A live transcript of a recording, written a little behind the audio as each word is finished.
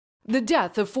The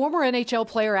death of former NHL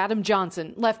player Adam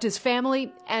Johnson left his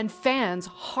family and fans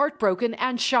heartbroken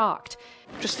and shocked.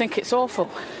 Just think it's awful.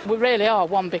 We really are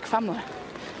one big family.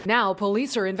 Now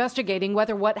police are investigating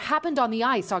whether what happened on the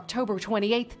ice October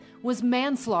 28th was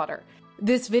manslaughter.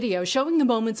 This video showing the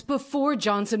moments before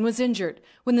Johnson was injured,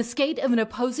 when the skate of an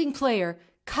opposing player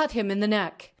cut him in the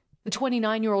neck. The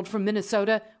 29-year-old from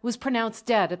Minnesota was pronounced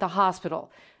dead at the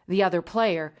hospital. The other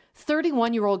player,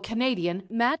 31-year-old Canadian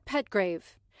Matt Petgrave.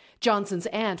 Johnson's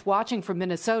aunt, watching from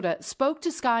Minnesota, spoke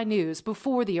to Sky News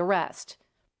before the arrest.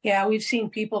 Yeah, we've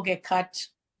seen people get cut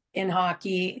in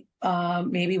hockey,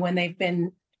 maybe when they've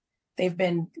been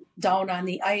down on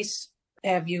the ice.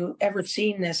 Have you ever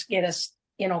seen this get a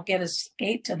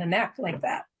skate to the neck like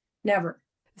that? Never.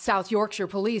 South Yorkshire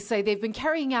police say they've been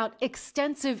carrying out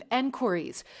extensive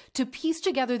enquiries to piece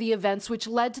together the events which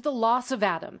led to the loss of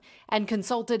Adam and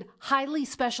consulted highly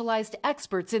specialized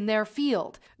experts in their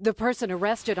field. The person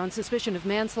arrested on suspicion of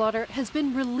manslaughter has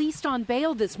been released on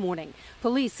bail this morning,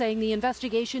 police saying the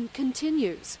investigation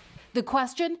continues. The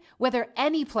question, whether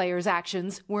any player's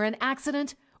actions were an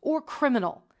accident or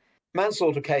criminal.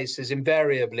 Manslaughter cases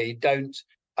invariably don't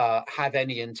have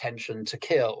any intention to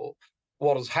kill.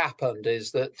 What has happened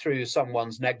is that through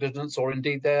someone's negligence, or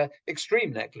indeed their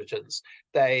extreme negligence,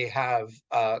 they have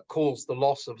caused the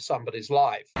loss of somebody's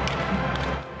life.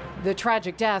 The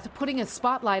tragic death putting a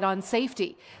spotlight on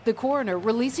safety. The coroner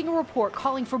releasing a report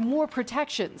calling for more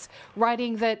protections,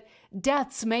 writing that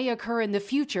deaths may occur in the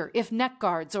future if neck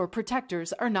guards or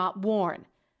protectors are not worn.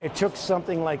 It took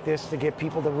something like this to get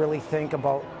people to really think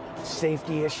about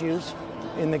safety issues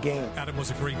in the game. Adam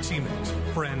was a great teammate,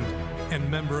 friend, and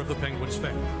member of the Penguins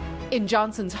family. In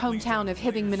Johnson's hometown of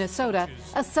Hibbing, Minnesota,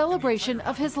 a celebration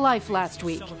of his life last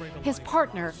week. His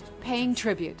partner paying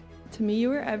tribute. To me, you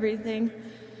were everything.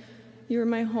 You were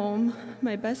my home,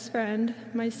 my best friend,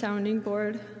 my sounding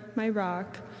board, my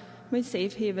rock, my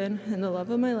safe haven, and the love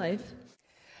of my life.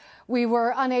 We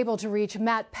were unable to reach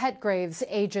Matt Petgrave's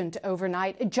agent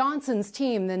overnight. Johnson's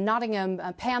team, the Nottingham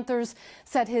Panthers,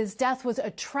 said his death was a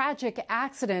tragic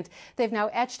accident. They've now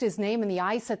etched his name in the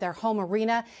ice at their home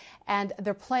arena, and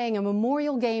they're playing a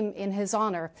memorial game in his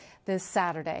honor this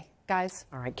Saturday. Guys?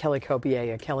 All right, Kelly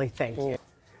Cobiella. Kelly, thank you.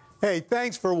 Hey,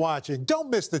 thanks for watching.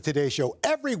 Don't miss the Today Show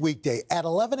every weekday at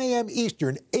 11 a.m.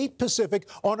 Eastern, 8 Pacific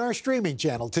on our streaming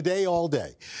channel, Today All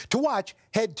Day. To watch,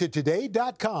 head to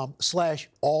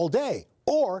today.com/allday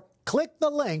or click the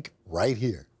link right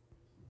here.